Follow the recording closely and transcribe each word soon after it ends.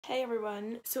Hey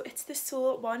everyone, so it's the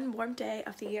sole one warm day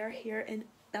of the year here in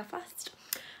Belfast,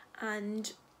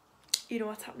 and you know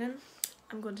what's happening?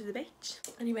 I'm going to the beach.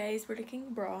 Anyways, we're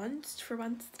looking bronzed for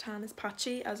once. The tan is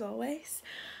patchy as always.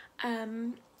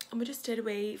 And we just did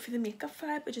away for the makeup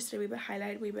vibe. We just did a wee bit of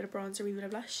highlight, a wee bit of bronzer, a wee bit of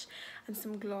blush, and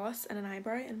some gloss and an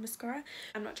eyebrow and mascara.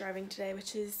 I'm not driving today,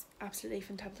 which is absolutely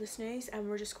fantabulous news, and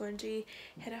we're just going to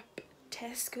hit up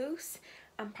Tesco's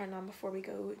and Poundland before we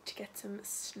go to get some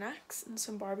snacks and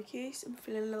some barbecues. I'm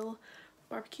feeling a little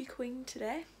barbecue queen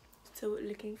today, so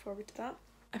looking forward to that.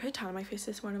 I put tan on my face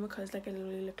this morning because like I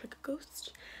literally looked like a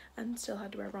ghost and still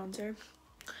had to wear bronzer.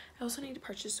 I also need to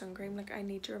purchase sun cream, like I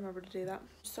need to remember to do that.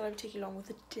 Just thought I would take you along with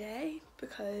the day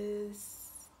because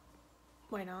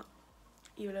why not?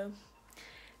 YOLO.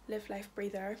 Live life,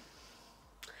 breathe air.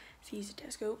 See you at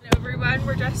Tesco. Hello everyone,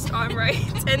 we're just on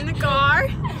right in the car.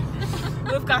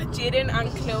 We've got Jaden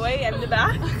and Chloe in the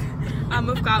back, and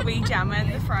we've got wee Gemma in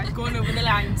the front going over the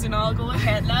lines and all. Go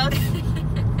ahead, love.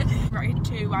 Right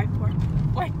to White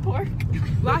Pork.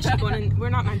 We're actually going in,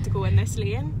 we're not meant to go in this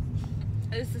lane.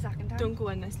 This is the second time. Don't go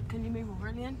in this. Can you move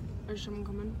over, lane? Or is someone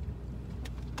coming?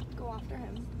 Go after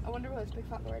him. I wonder what his big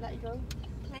fat lord let you go.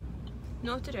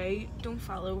 Not today. Don't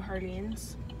follow her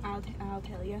lanes. I'll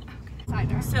tell you.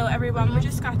 Okay. So everyone, we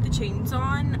just got the tunes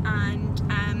on, and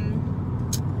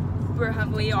we're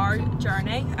having our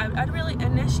journey. I'd really,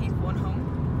 unless she's going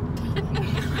home.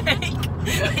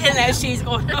 Unless she's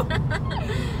going home.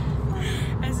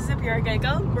 This is a pure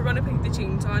giggle. We're gonna put the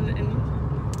tunes on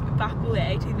and back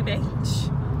away to the beach.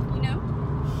 You know?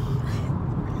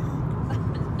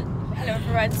 Hello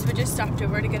everyone, so we just stopped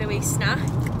over to get a wee snack.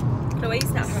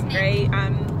 Chloe's not hungry.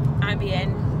 I'm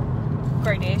being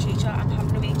Gordy as usual. I'm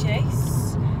having a wee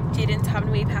juice. Jaden's having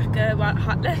a wee pack of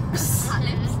hot lips. Hot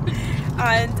lips.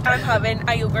 And I'm having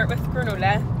a yogurt with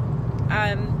granola,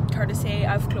 courtesy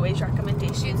of Chloe's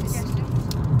recommendations.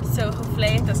 So hopefully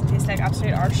it doesn't taste like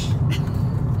absolute arse.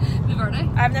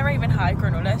 I've never even had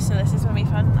granola, so this is gonna be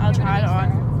fun. I'll try it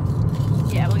on.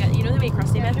 Yeah, we'll get, you know, the wee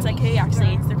crusty bits, like who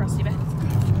actually eats the crusty bits.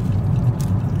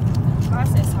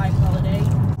 That's this high quality.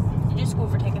 You just go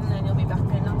for taking and then you'll be back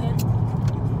in on the end.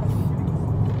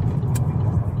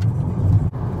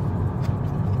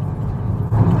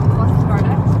 What's the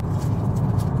verdict?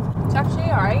 It's actually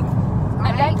alright. I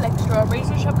like strawberries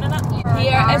or something in it.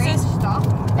 Here,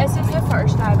 this is the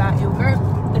first time I had yogurt.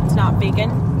 It's not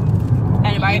vegan.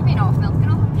 Anyway. You've been off milk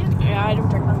and all, haven't you? Yeah, I don't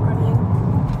drink milk or anything.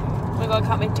 Oh my god, I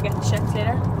can't wait to get the shits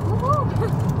later.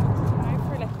 Time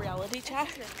for like reality check.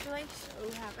 It's literally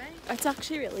so heavy. It's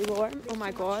actually really warm. Oh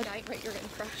my god. Right, you're getting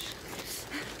fresh.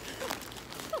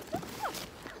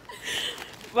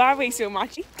 Why are we so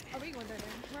much? Are we going down there?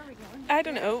 Where are we going? I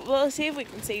don't know. We'll see if we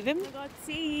can see them. Oh my god,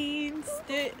 scenes.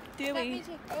 Do we?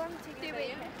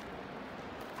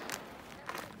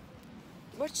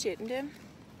 What's shooting doing?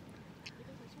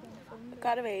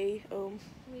 Got a wee,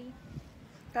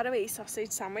 got a wee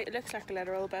sausage sandwich. It looks like a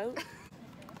literal boat.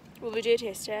 Will we do a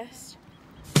taste test?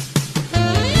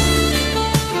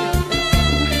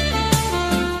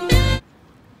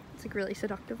 It's like really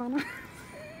seductive, Anna.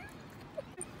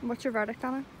 What's your verdict,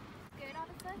 Anna? Good,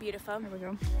 honestly. Beautiful. There we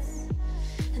go.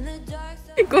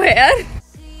 Go ahead.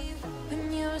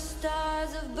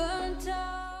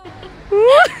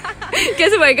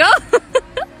 Give it a wiggle.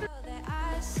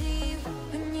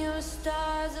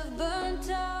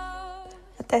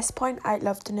 At this point, I'd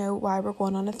love to know why we're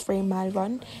going on a 3-mile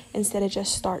run instead of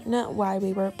just starting it while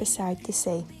we were beside the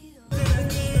sea.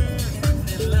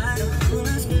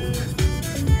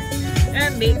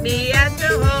 And meet me at the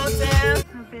hotel.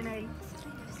 Have been a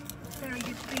very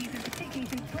good season, particularly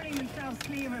since putting themselves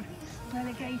clear of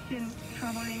relegation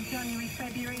trouble in January,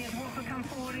 February, as Watford come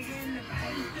forward again. The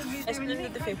pace of it, Listening to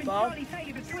the football.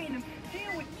 between them.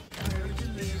 Deal with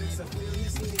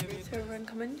So everyone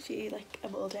coming to like a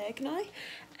little day now.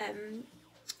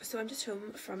 So I'm just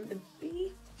home from the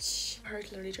beach. Her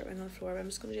hair's literally dripping on the floor, but I'm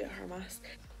just gonna do a hair mask.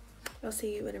 I'll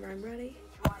see you whenever I'm ready.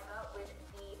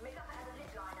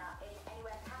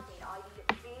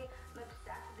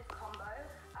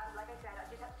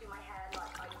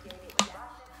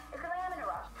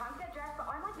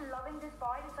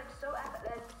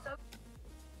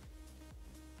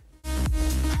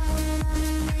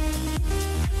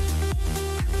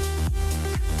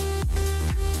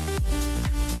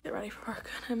 Get ready for work.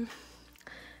 I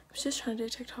was just trying to do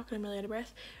TikTok and I'm really out of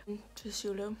breath. Just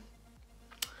YOLO.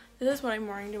 This is what I'm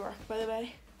wearing to work, by the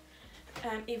way.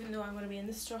 Even though I'm going to be in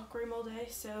the stock room all day,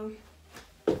 so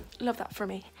love that for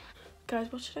me.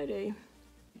 Guys, what should I do?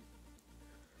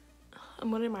 I'm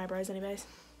going to do my eyebrows anyways.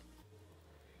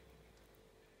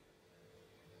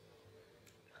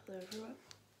 Hello everyone.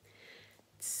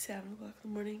 It's 7 o'clock in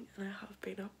the morning and I have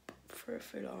been up for a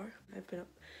full hour. I've been up,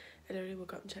 I literally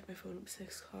woke up and checked my phone at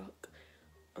 6 o'clock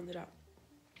on the dot.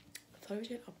 I thought I would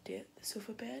do an update. The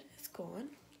sofa bed is gone.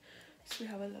 So we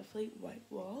have a lovely white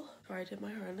wall. Sorry, I did my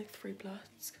hair in like 3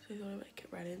 plots because I thought I would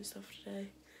get ready and stuff today.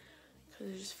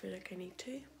 Because I just feel like I need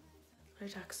to. I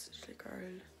texted the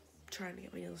girl trying to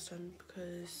get my nails done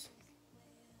because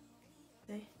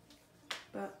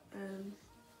but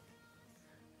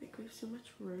like we have so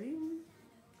much room.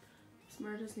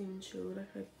 Smart doesn't even show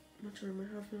like how much room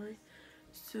I have now.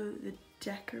 So the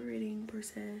decorating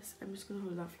process, I'm just gonna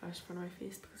hold that flash in front of my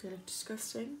face because I look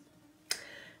disgusting.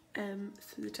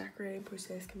 So the decorating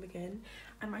process can begin.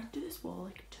 I might do this wall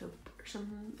like a taupe or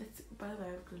something. It's, by the way,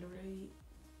 I have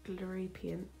glittery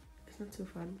paint. It's not so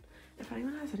fun. If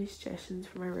anyone has any suggestions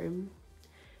for my room,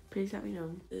 please let me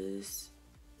know.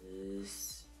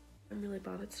 I'm really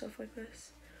bad at stuff like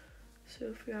this. So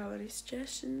if you have any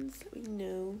suggestions, let me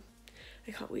know.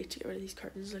 I can't wait to get rid of these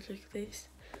curtains. Look at these.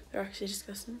 They're actually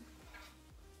disgusting.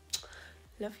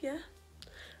 Love ya.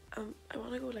 I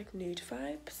want to go like nude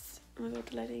vibes. Oh my god,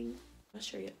 the lighting. I'm not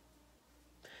sure yet.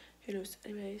 Who knows?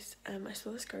 Anyways, I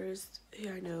saw this girl's who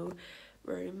I know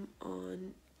room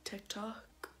on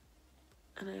TikTok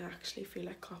and I actually feel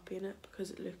like copying it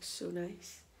because it looks so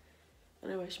nice.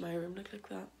 And I wish my room looked like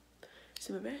that.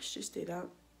 So maybe I should just do that.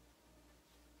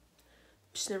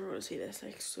 Just never want to see this,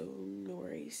 like, so no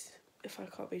worries. If I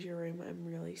copied your room, I'm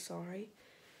really sorry.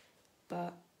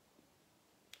 But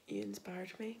you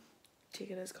inspired me. Take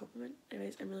it as a compliment.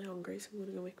 Anyways, I'm really hungry, so I'm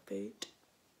gonna go make food.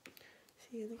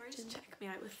 See you in the kitchen. Check me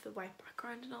out with the white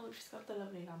background and all. We've just got the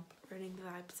lovely lamp ruining the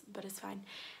vibes, but it's fine.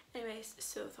 Anyways,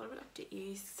 so I thought I would update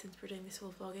you since we're doing this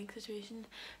whole vlogging situation.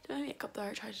 Did my makeup there,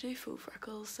 I tried to do faux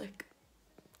freckles, like,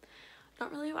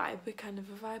 not really a vibe, but kind of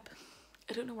a vibe.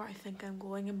 I don't know where I think I'm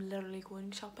going. I'm literally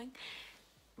going shopping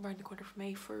around the corner from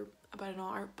me for about an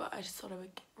hour, but I just thought I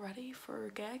would get ready for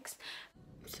gigs.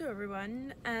 So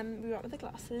everyone, we went with the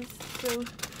glasses. So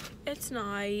it's now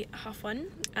 1:30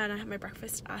 and I had my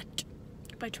breakfast at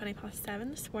about 7:20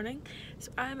 this morning.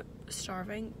 So I'm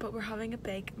starving, but we're having a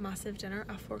big massive dinner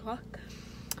at 4 o'clock.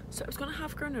 So I was gonna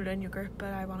have granola and yogurt,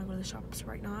 but I want to go to the shops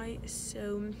right now.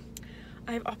 So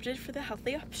I've opted for the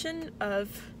healthy option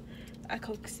of a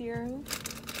Coke Zero,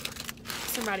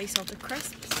 some ready salted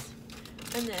crisps,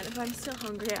 and then if I'm still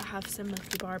hungry I have some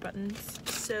Milky Bar buttons.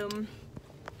 So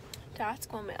that's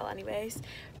going well anyways.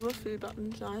 We'll food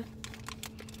buttons now.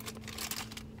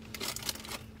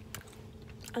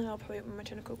 And I'll probably put my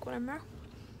tin of Coke when I'm there.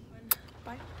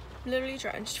 Bye. Literally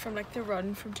drenched from like the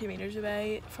run from 2 meters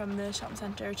away from the shopping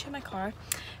centre to my car,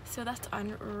 so that's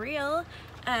unreal.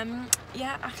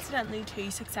 Yeah, accidentally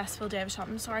 2 successful day of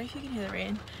shopping. Sorry if you can hear the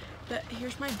rain, but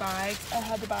here's my bag. I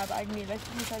had the bag near it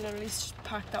because I literally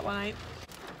packed that one out.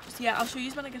 So yeah, I'll show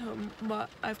you when I get home what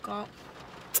I've got.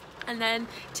 And then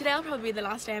today will probably be the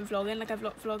last day I'm vlogging. Like I've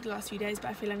vlogged the last few days, but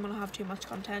I feel like I'm gonna have too much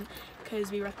content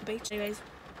because we were at the beach. Anyways,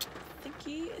 thank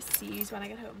you. See you when I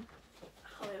get home.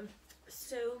 Hello.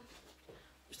 So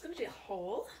I'm just gonna do a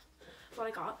haul of what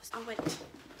I got. I went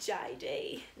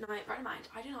JD. Now bear in mind,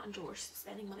 I do not endorse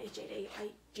spending money at JD. I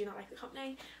do not like the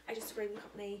company. I just agree with the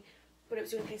company, but it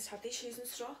was the only place to have these shoes in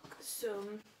stock,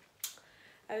 so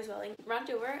I was willing. Ran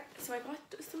over, so I got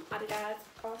some Adidas.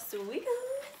 Oh, so we go.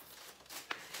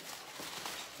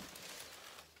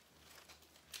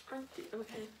 Aren't they,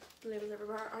 okay, labels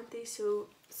everywhere. Aren't they so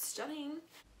stunning?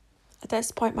 At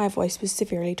this point my voice was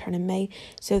severely turning me,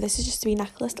 so this is just a wee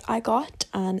necklace I got,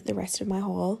 and the rest of my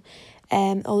haul.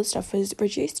 All the stuff was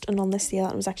reduced and on the sale,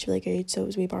 and it was actually really good, so it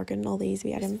was a wee bargain, all these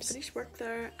wee items. I finished work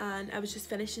there and I was just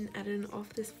finishing editing off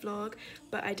this vlog,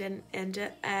 but I didn't end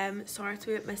it. Sorry it's a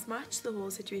bit mismatched, the whole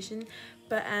situation,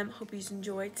 but hope you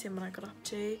enjoyed seeing what I got up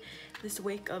to this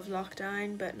week of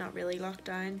lockdown, but not really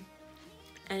lockdown.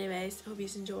 Anyways, hope you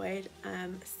enjoyed.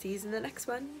 See you in the next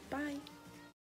one. Bye.